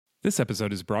This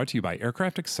episode is brought to you by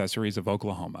Aircraft Accessories of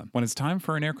Oklahoma. When it's time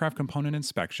for an aircraft component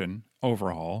inspection,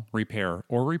 overhaul, repair,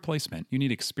 or replacement, you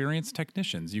need experienced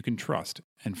technicians you can trust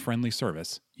and friendly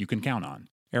service you can count on.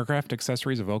 Aircraft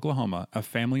Accessories of Oklahoma, a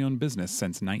family-owned business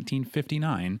since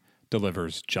 1959,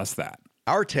 delivers just that.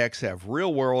 Our techs have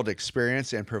real-world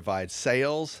experience and provide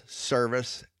sales,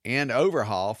 service, and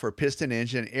overhaul for piston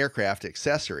engine aircraft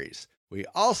accessories. We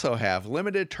also have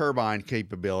limited turbine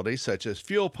capabilities such as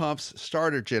fuel pumps,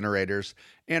 starter generators,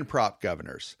 and prop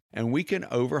governors. And we can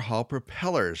overhaul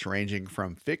propellers ranging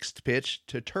from fixed pitch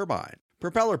to turbine.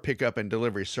 Propeller pickup and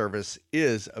delivery service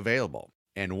is available.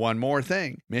 And one more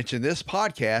thing, mention this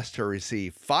podcast to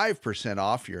receive 5%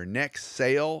 off your next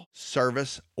sale,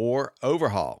 service, or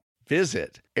overhaul.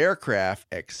 Visit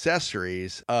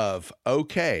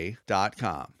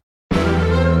aircraftaccessoriesofok.com.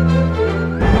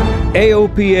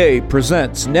 AOPA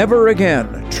presents Never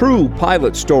Again, true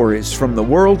pilot stories from the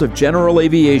world of general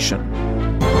aviation.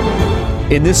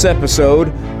 In this episode,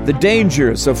 the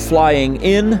dangers of flying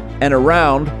in and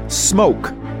around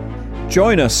smoke.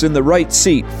 Join us in the right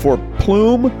seat for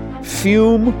Plume,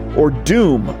 Fume, or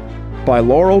Doom by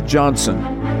Laurel Johnson.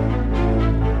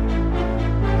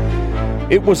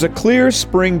 It was a clear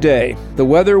spring day. The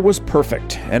weather was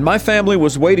perfect, and my family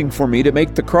was waiting for me to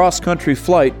make the cross-country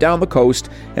flight down the coast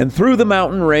and through the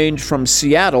mountain range from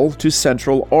Seattle to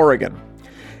Central Oregon.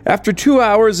 After 2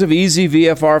 hours of easy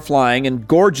VFR flying and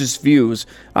gorgeous views,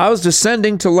 I was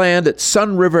descending to land at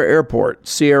Sun River Airport,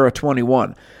 Sierra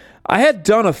 21. I had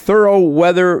done a thorough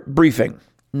weather briefing.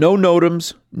 No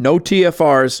NOTAMs, no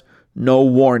TFRs, no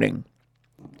warning.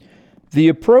 The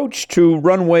approach to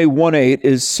runway 18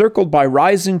 is circled by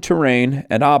rising terrain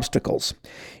and obstacles.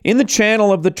 In the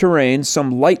channel of the terrain,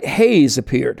 some light haze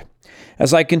appeared.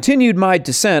 As I continued my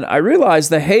descent, I realized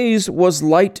the haze was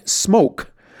light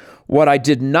smoke. What I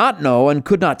did not know and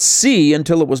could not see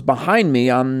until it was behind me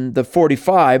on the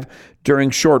 45 during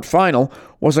short final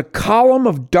was a column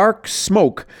of dark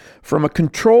smoke from a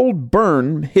controlled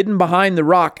burn hidden behind the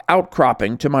rock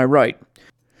outcropping to my right.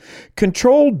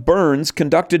 Controlled burns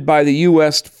conducted by the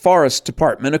U.S. Forest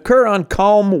Department occur on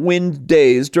calm wind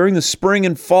days during the spring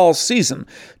and fall season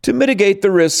to mitigate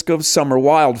the risk of summer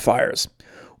wildfires.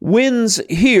 Winds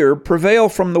here prevail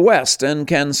from the west and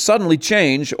can suddenly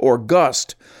change or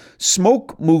gust.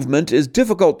 Smoke movement is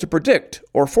difficult to predict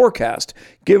or forecast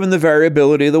given the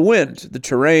variability of the wind, the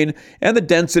terrain, and the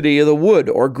density of the wood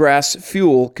or grass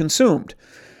fuel consumed.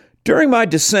 During my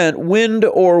descent, wind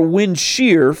or wind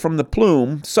shear from the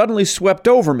Plume suddenly swept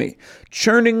over me,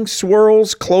 churning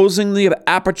swirls closing the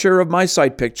aperture of my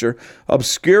sight picture,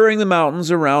 obscuring the mountains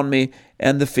around me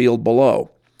and the field below.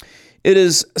 It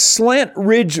is slant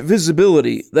ridge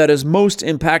visibility that is most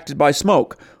impacted by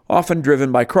smoke, often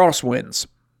driven by crosswinds.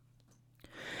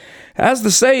 As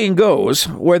the saying goes,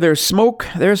 where there's smoke,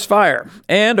 there's fire.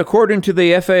 And according to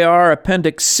the FAR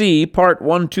Appendix C, Part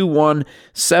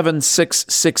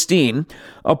 121.7616,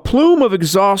 a plume of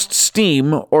exhaust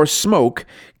steam or smoke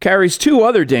carries two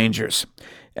other dangers: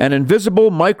 an invisible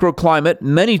microclimate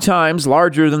many times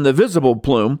larger than the visible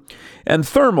plume, and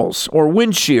thermals or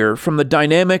wind shear from the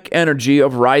dynamic energy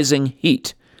of rising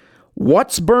heat.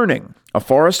 What's burning? A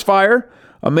forest fire?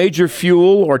 A major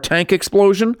fuel or tank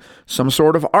explosion? Some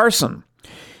sort of arson?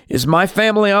 Is my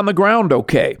family on the ground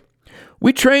okay?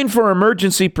 We train for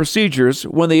emergency procedures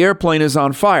when the airplane is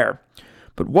on fire.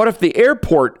 But what if the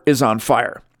airport is on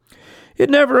fire?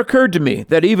 It never occurred to me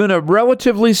that even a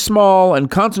relatively small and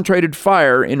concentrated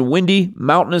fire in windy,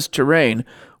 mountainous terrain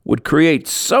would create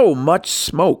so much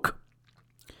smoke.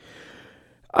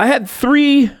 I had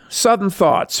three sudden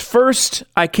thoughts. First,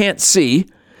 I can't see.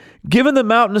 Given the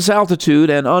mountainous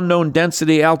altitude and unknown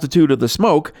density altitude of the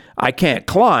smoke, I can't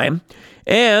climb.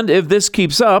 And if this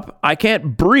keeps up, I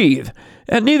can't breathe,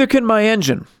 and neither can my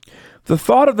engine. The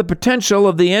thought of the potential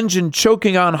of the engine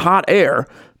choking on hot air,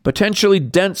 potentially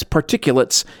dense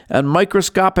particulates, and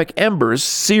microscopic embers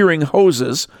searing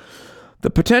hoses,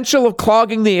 the potential of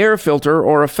clogging the air filter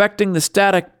or affecting the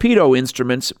static pitot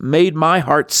instruments made my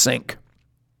heart sink.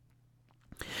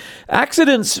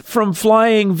 Accidents from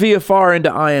flying VFR into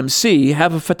IMC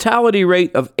have a fatality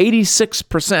rate of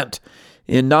 86%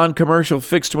 in non-commercial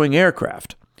fixed-wing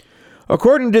aircraft.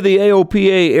 According to the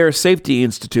AOPA Air Safety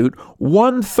Institute,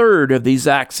 1/3 of these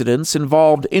accidents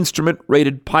involved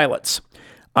instrument-rated pilots.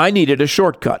 I needed a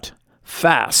shortcut,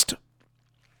 fast.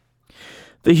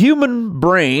 The human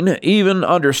brain, even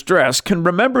under stress, can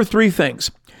remember three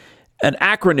things. An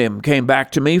acronym came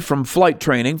back to me from flight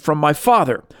training from my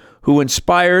father, who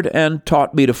inspired and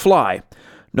taught me to fly.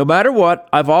 No matter what,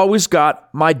 I've always got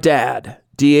my DAD,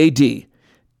 D-A-D,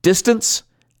 distance,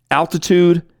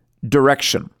 altitude,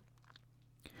 direction.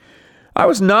 I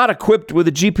was not equipped with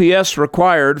the GPS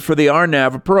required for the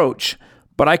RNAV approach,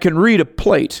 but I can read a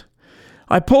plate.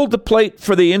 I pulled the plate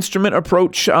for the instrument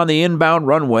approach on the inbound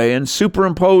runway and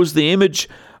superimposed the image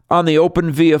on the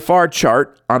open VFR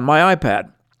chart on my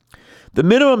iPad. The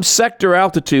minimum sector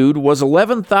altitude was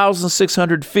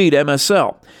 11,600 feet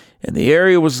MSL, and the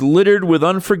area was littered with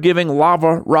unforgiving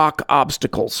lava rock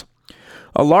obstacles.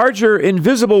 A larger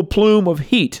invisible plume of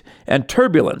heat and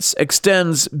turbulence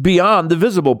extends beyond the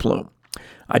visible plume.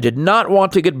 I did not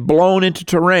want to get blown into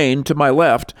terrain to my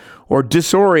left or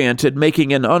disoriented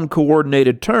making an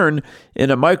uncoordinated turn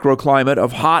in a microclimate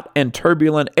of hot and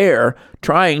turbulent air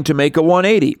trying to make a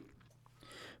 180.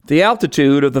 The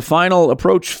altitude of the final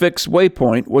approach fix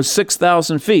waypoint was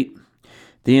 6,000 feet.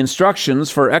 The instructions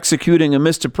for executing a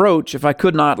missed approach if I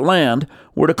could not land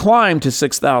were to climb to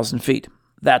 6,000 feet.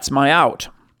 That's my out.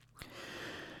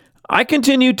 I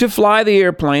continued to fly the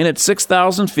airplane at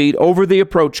 6,000 feet over the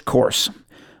approach course.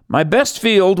 My best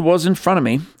field was in front of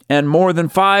me and more than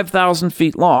 5,000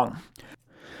 feet long.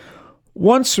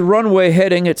 Once runway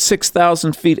heading at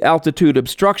 6,000 feet altitude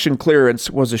obstruction clearance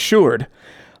was assured,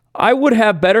 I would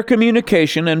have better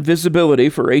communication and visibility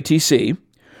for ATC,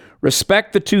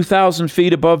 respect the 2,000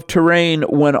 feet above terrain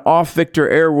when off Victor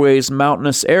Airways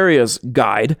mountainous areas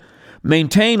guide,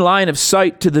 maintain line of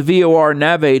sight to the VOR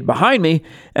nav-aid behind me,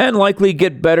 and likely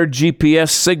get better GPS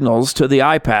signals to the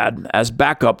iPad as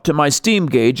backup to my steam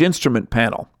gauge instrument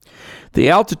panel. The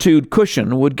altitude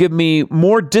cushion would give me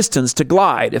more distance to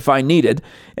glide if I needed,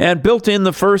 and built in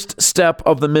the first step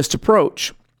of the missed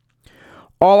approach.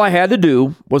 All I had to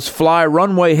do was fly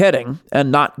runway heading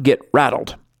and not get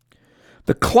rattled.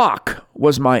 The clock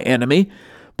was my enemy,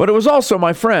 but it was also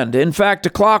my friend. In fact, a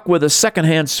clock with a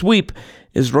second-hand sweep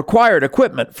is required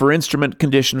equipment for instrument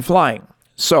condition flying.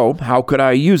 So, how could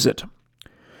I use it?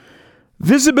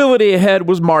 Visibility ahead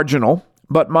was marginal,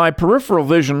 but my peripheral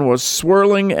vision was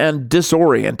swirling and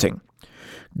disorienting.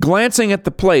 Glancing at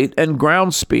the plate and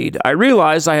ground speed, I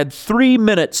realized I had 3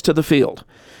 minutes to the field.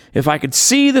 If I could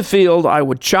see the field, I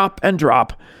would chop and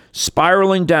drop,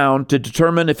 spiraling down to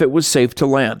determine if it was safe to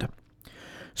land.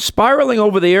 Spiraling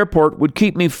over the airport would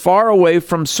keep me far away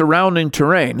from surrounding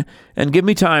terrain and give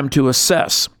me time to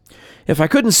assess. If I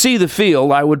couldn't see the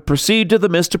field, I would proceed to the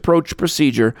missed approach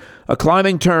procedure, a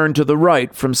climbing turn to the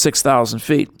right from 6,000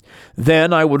 feet.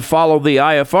 Then I would follow the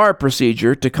IFR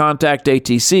procedure to contact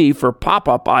ATC for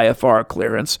pop-up IFR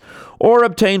clearance or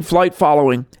obtain flight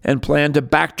following and plan to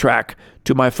backtrack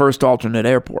to my first alternate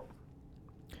airport.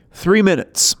 3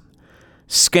 minutes.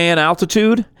 Scan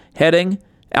altitude, heading,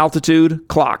 altitude,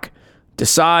 clock.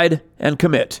 Decide and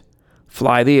commit.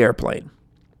 Fly the airplane.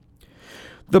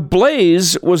 The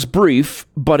blaze was brief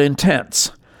but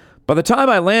intense. By the time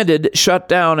I landed, shut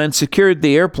down, and secured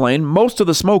the airplane, most of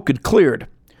the smoke had cleared.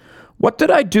 What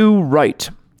did I do right?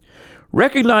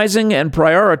 Recognizing and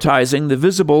prioritizing the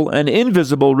visible and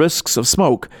invisible risks of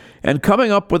smoke, and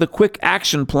coming up with a quick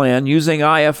action plan using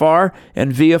IFR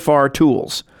and VFR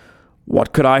tools.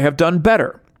 What could I have done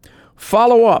better?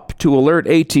 Follow up to alert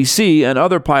ATC and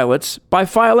other pilots by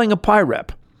filing a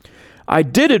PIREP. I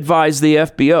did advise the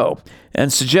FBO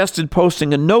and suggested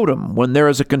posting a NOTAM when there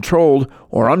is a controlled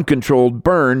or uncontrolled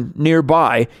burn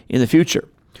nearby in the future.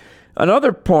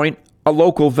 Another point a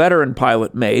local veteran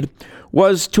pilot made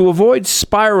was to avoid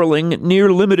spiraling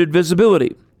near limited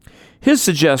visibility. His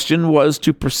suggestion was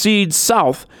to proceed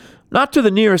south, not to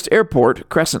the nearest airport,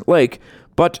 Crescent Lake,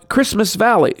 but Christmas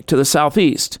Valley to the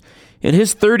southeast. In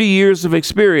his 30 years of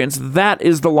experience, that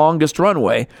is the longest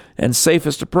runway and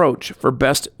safest approach for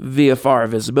best VFR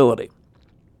visibility.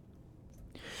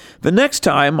 The next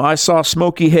time I saw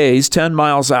smoky haze 10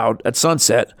 miles out at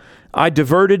sunset, I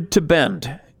diverted to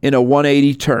Bend in a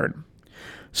 180 turn.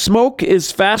 Smoke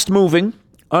is fast-moving,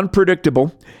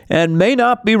 unpredictable, and may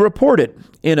not be reported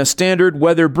in a standard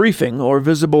weather briefing or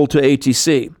visible to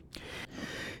ATC.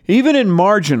 Even in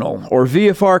marginal or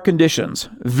VFR conditions,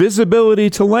 visibility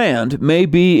to land may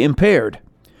be impaired.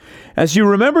 As you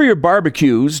remember your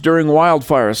barbecues during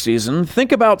wildfire season,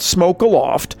 think about smoke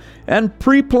aloft and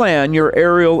pre-plan your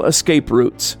aerial escape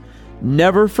routes.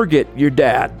 Never forget your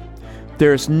dad.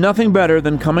 There's nothing better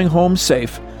than coming home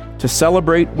safe to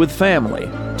celebrate with family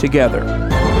together.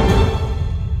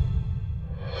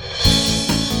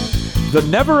 The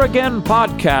Never Again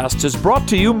podcast is brought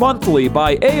to you monthly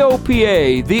by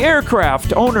AOPA, the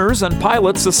Aircraft Owners and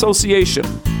Pilots Association.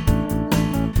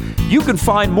 You can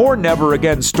find more Never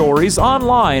Again stories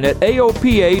online at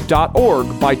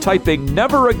AOPA.org by typing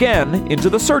Never Again into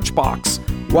the search box.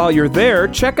 While you're there,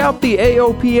 check out the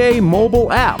AOPA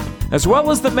mobile app, as well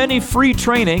as the many free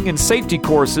training and safety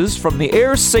courses from the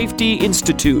Air Safety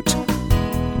Institute.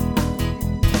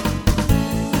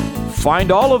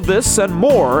 Find all of this and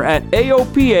more at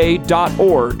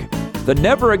aopa.org. The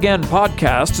Never Again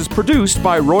podcast is produced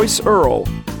by Royce Earl.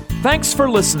 Thanks for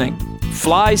listening.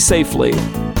 Fly safely.